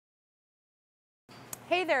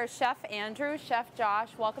Hey there, Chef Andrew, Chef Josh.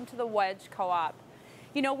 Welcome to the Wedge Co-op.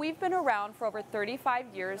 You know, we've been around for over 35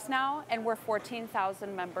 years now, and we're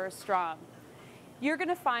 14,000 members strong. You're going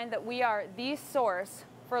to find that we are the source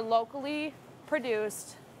for locally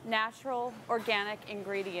produced, natural, organic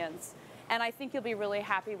ingredients. And I think you'll be really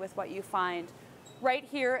happy with what you find. Right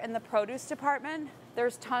here in the produce department,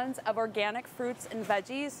 there's tons of organic fruits and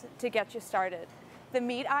veggies to get you started. The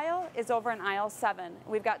meat aisle is over in aisle 7.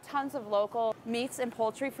 We've got tons of local meats and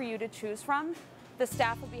poultry for you to choose from. The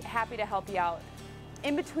staff will be happy to help you out.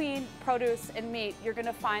 In between produce and meat, you're going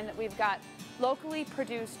to find that we've got locally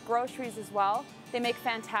produced groceries as well. They make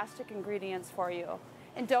fantastic ingredients for you.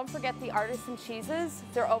 And don't forget the artisan cheeses.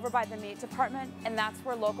 They're over by the meat department, and that's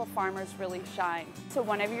where local farmers really shine. So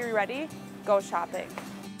whenever you're ready, go shopping.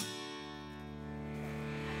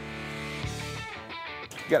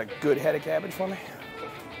 You got a good head of cabbage for me?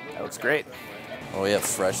 That looks great. Oh, we have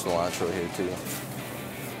fresh cilantro here too.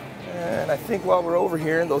 And I think while we're over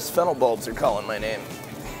here, those fennel bulbs are calling my name.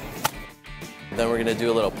 Then we're gonna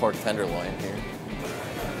do a little pork tenderloin here.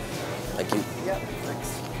 Thank you. Yeah,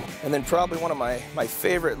 thanks. And then probably one of my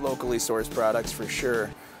favorite locally sourced products for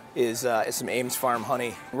sure is some Ames Farm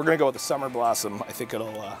honey. We're gonna go with the Summer Blossom. I think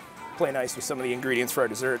it'll play nice with some of the ingredients for our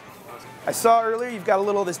dessert. I saw earlier you've got a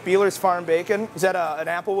little of this Beeler's Farm bacon. Is that an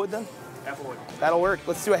Applewood then? Applewood. That'll work.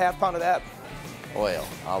 Let's do a ½ pound of that. Oil,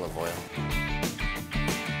 olive oil.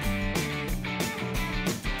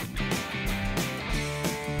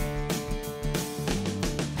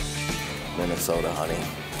 Minnesota honey.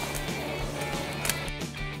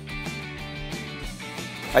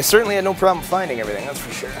 I certainly had no problem finding everything, that's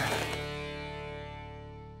for sure.